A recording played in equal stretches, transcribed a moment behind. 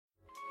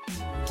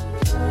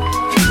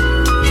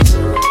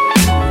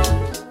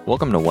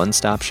Welcome to One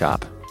Stop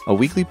Shop, a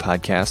weekly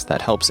podcast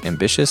that helps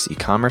ambitious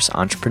e-commerce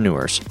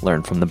entrepreneurs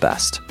learn from the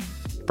best.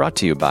 Brought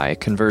to you by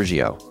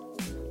Convergio.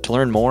 To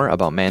learn more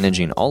about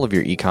managing all of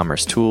your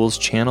e-commerce tools,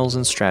 channels,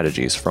 and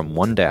strategies from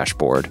one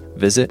dashboard,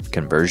 visit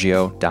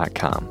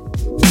Convergio.com.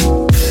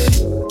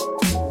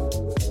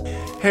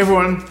 Hey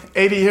everyone,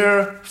 AD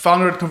here,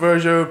 founder at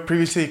Convergio,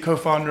 previously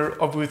co-founder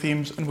of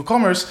WooThemes and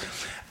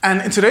WooCommerce. And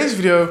in today's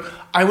video,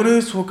 I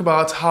wanted to talk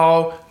about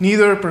how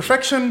neither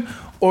perfection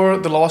or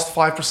the last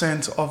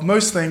 5% of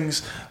most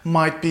things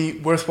might be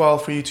worthwhile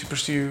for you to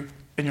pursue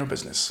in your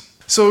business.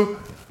 So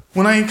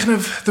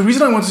the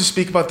reason I wanted to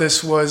speak about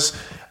this was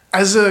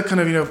as a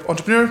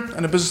entrepreneur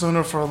and a business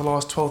owner for the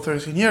last 12,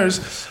 13 years,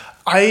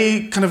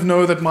 I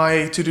know that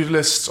my to-do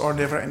lists are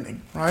never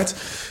ending, right?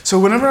 So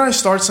whenever I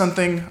start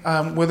something,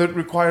 whether it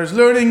requires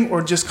learning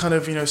or just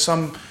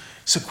some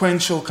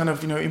sequential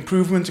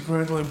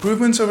incremental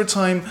improvements over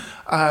time,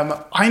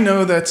 I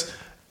know that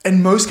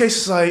in most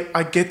cases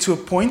I get to a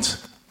point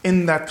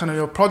in that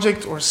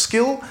project or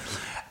skill,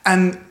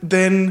 and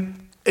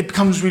then it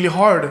becomes really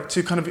hard to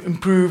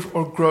improve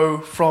or grow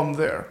from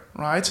there,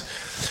 right?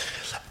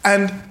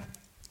 And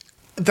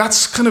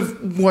that's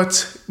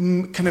what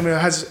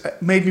has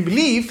made me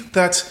believe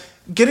that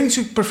getting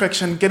to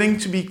perfection, getting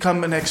to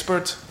become an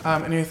expert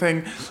in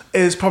anything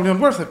is probably not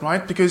worth it,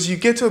 right? Because you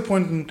get to a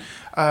point,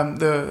 and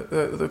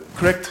the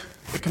correct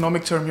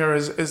economic term here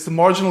is the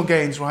marginal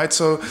gains, right?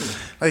 So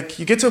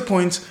you get to a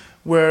point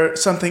where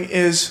something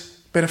is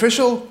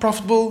beneficial,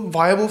 profitable,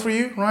 viable for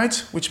you, right?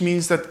 Which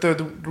means that the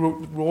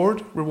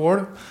reward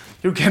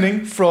you're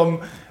getting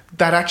from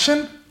that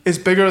action is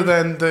bigger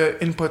than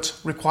the input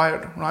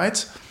required,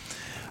 right?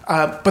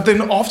 But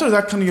then after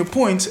that your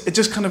point, it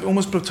just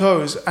almost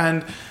plateaus,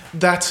 and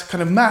that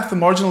math, the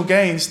marginal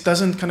gains,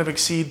 doesn't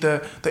exceed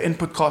the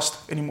input cost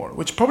anymore,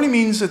 which probably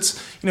means it's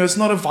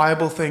not a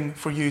viable thing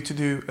for you to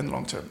do in the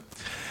long term.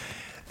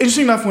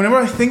 Interesting enough, whenever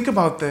I think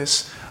about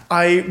this,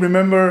 I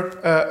remember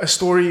a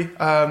story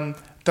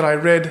that I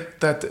read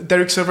that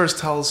Derek Sivers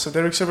tells. So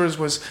Derek Sivers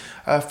was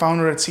a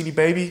founder at CD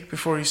Baby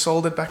before he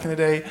sold it back in the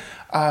day,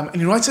 and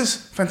he writes this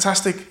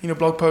fantastic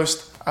blog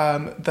post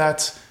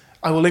that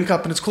I will link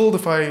up, and it's called,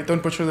 if I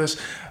don't butcher this,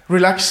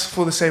 Relax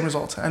for the Same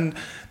Result. And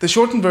the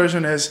shortened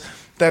version is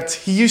that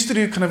he used to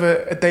do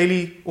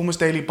a almost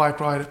daily bike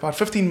ride, about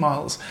 15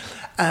 miles.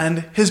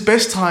 And his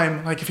best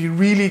time, if he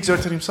really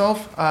exerted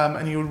himself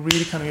and he would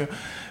really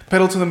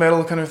pedal to the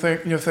metal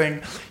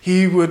thing,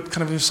 he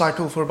would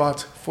cycle for about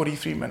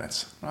 43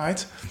 minutes,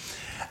 right?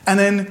 And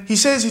then he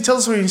tells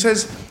the story, he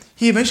says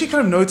he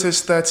eventually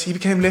noticed that he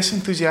became less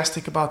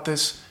enthusiastic about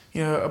this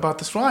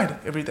ride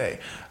every day.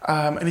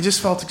 And he just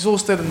felt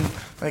exhausted and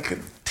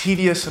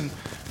tedious and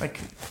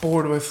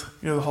bored with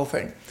the whole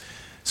thing.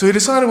 So he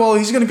decided, well,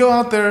 he's going to go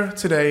out there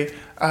today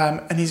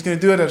and he's going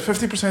to do it at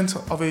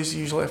 50% of his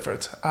usual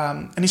effort.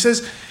 And he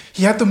says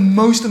he had the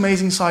most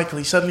amazing cycle.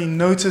 He suddenly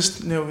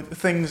noticed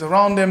things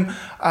around him,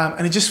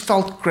 and he just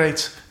felt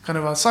great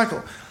about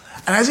cycle.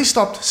 And as he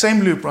stopped,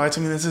 same loop, right?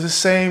 This is the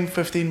same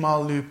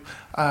 15-mile loop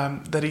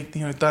that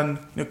he'd done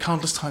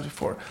countless times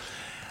before.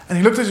 And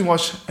he looked at his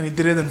watch and he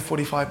did it in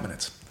 45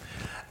 minutes.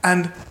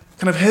 And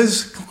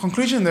his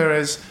conclusion there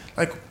is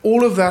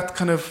all of that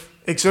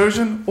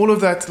exertion, all of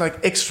that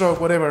extra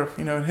whatever,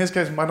 in his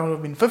case it might not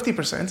have been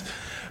 50%,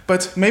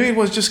 but maybe it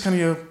was just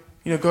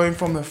going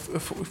from the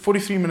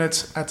 43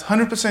 minutes at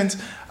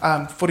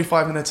 100%,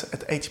 45 minutes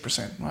at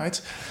 80%,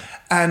 right?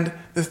 And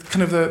the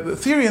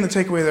theory and the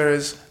takeaway there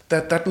is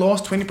that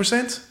last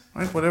 20%,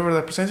 right, whatever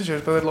that percentage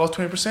is, but that last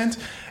 20%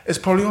 is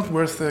probably not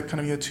worth the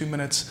 2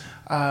 minutes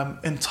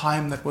in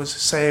time that was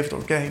saved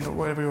or gained, or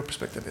whatever your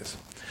perspective is.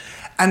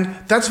 And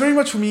that's very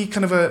much for me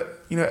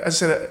as I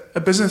said, a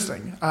business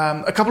thing.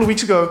 A couple of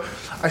weeks ago,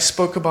 I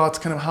spoke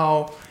about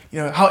how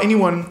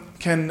anyone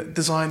can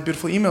design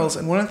beautiful emails,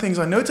 and one of the things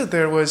I noted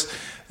there was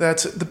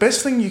that the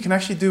best thing you can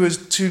actually do is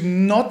to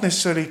not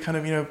necessarily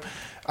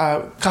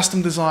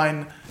custom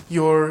design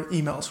your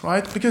emails,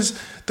 right? Because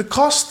the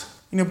cost,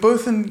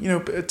 both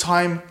in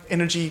time,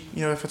 energy,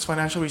 if it's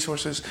financial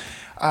resources,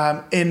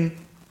 in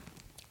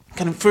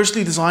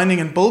firstly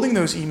designing and building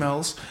those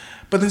emails,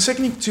 but then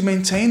secondly to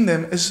maintain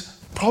them is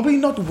probably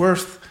not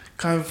worth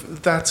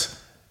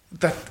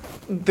the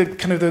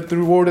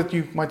reward that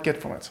you might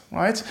get from it,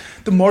 right?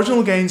 The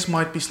marginal gains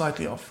might be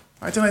slightly off,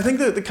 right? And I think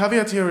that the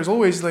caveat here is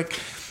always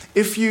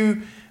if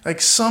you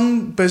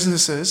some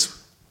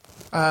businesses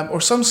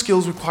or some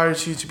skills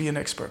requires you to be an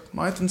expert,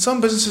 right? And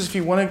some businesses, if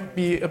you want to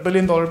be $1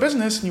 billion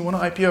business and you want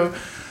to IPO,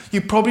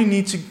 you probably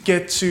need to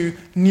get to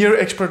near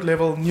expert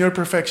level, near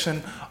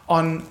perfection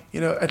on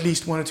at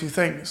least one or two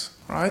things,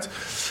 right?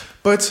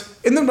 But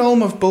in the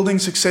realm of building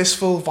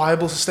successful,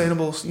 viable,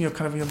 sustainable,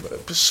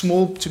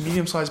 small to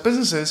medium-sized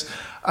businesses,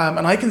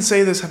 and I can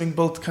say this having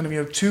built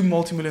two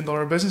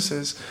multi-million-dollar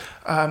businesses,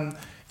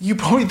 you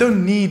probably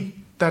don't need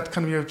that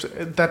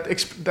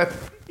that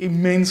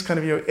immense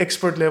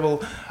expert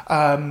level,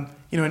 in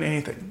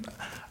anything.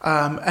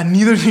 And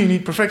neither do you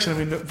need perfection.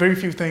 Very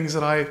few things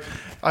that I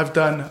I've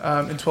done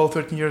in 12,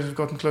 13 years. I've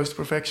gotten close to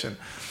perfection.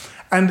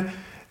 And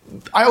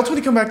I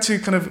ultimately come back to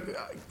kind of,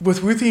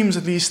 with WooThemes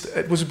at least,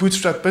 it was a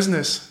bootstrap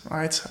business,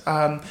 right?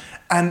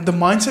 And the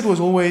mindset was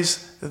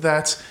always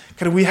that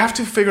kind of we have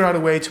to figure out a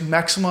way to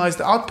maximize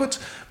the output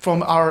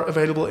from our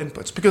available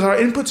inputs, because our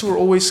inputs were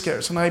always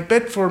scarce. And I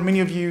bet for many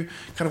of you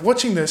kind of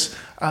watching this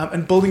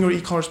and building your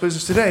e-commerce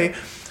business today,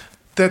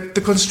 that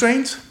the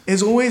constraint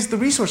is always the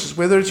resources,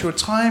 whether it's your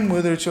time,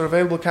 whether it's your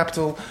available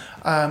capital,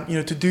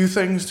 to do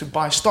things, to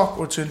buy stock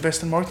or to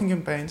invest in marketing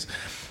campaigns,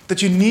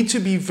 that you need to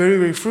be very,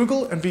 very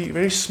frugal and be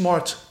very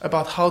smart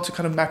about how to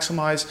kind of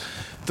maximize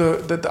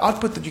the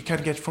output that you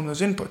can get from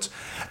those inputs.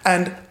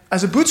 And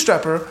as a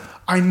bootstrapper,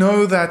 I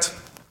know that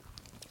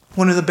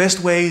one of the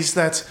best ways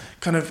that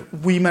kind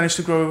of we managed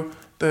to grow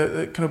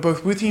the kind of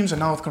both WooThemes and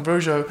now with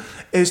Convergio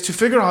is to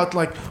figure out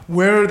like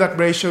where that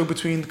ratio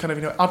between kind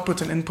of output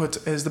and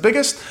input is the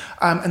biggest,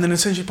 and then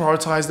essentially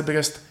prioritize the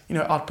biggest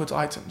output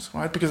items,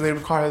 right? Because they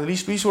require the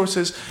least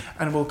resources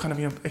and will kind of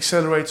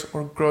accelerate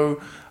or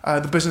grow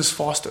the business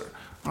faster,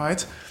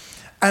 right?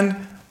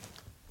 And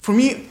for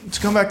me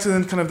to come back to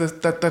then kind of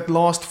that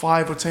last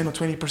 5 or 10 or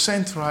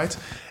 20%, right,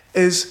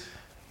 is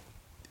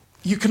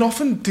you can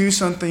often do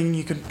something.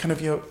 You can kind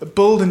of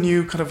build a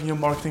new kind of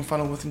marketing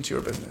funnel within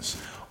your business,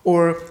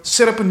 or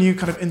set up a new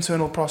kind of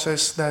internal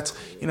process that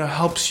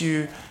helps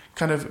you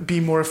kind of be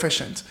more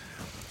efficient.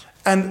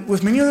 And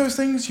with many of those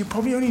things, you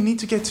probably only need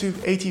to get to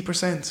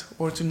 80%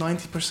 or to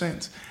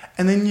 90%,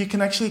 and then you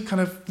can actually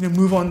kind of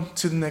move on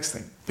to the next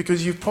thing,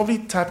 because you've probably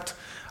tapped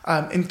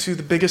into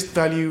the biggest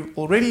value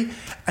already,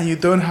 and you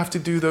don't have to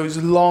do those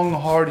long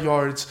hard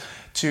yards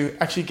to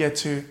actually get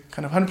to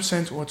kind of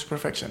 100% or to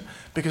perfection,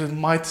 because it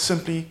might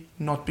simply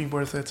not be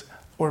worth it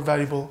or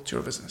valuable to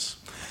your business.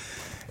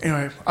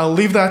 Anyway, I'll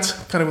leave that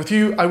kind of with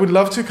you. I would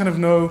love to kind of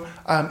know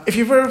if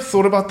you've ever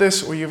thought about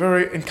this, or you've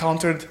ever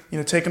encountered,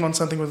 taken on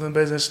something within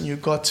business and you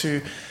got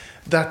to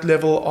that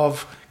level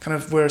of kind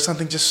of where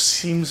something just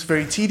seems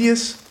very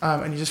tedious,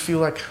 and you just feel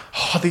like,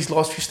 these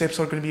last few steps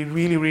are going to be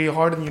really, really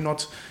hard, and you're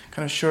not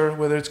kind of sure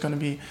whether it's going to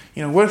be,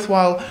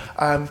 worthwhile.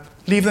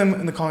 Leave them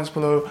in the comments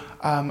below,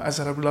 as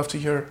I would love to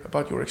hear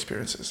about your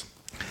experiences.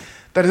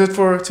 That is it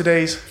for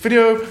today's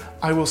video.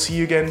 I will see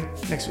you again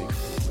next week.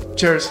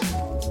 Cheers.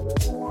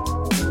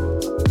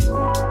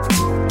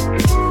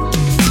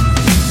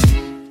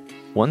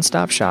 One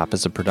Stop Shop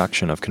is a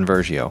production of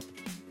Convergio.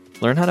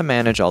 Learn how to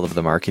manage all of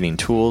the marketing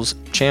tools,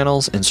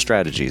 channels, and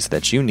strategies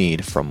that you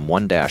need from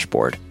one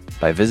dashboard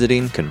by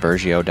visiting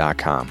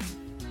Convergio.com.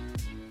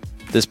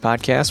 This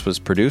podcast was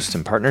produced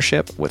in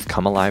partnership with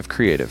Come Alive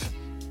Creative.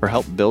 For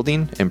help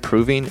building,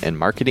 improving, and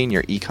marketing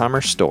your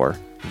e-commerce store,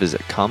 visit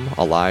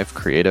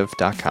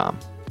ComeAliveCreative.com.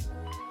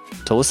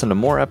 To listen to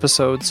more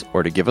episodes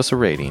or to give us a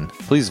rating,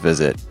 please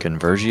visit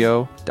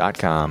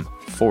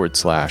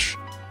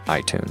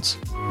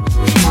Convergio.com/iTunes.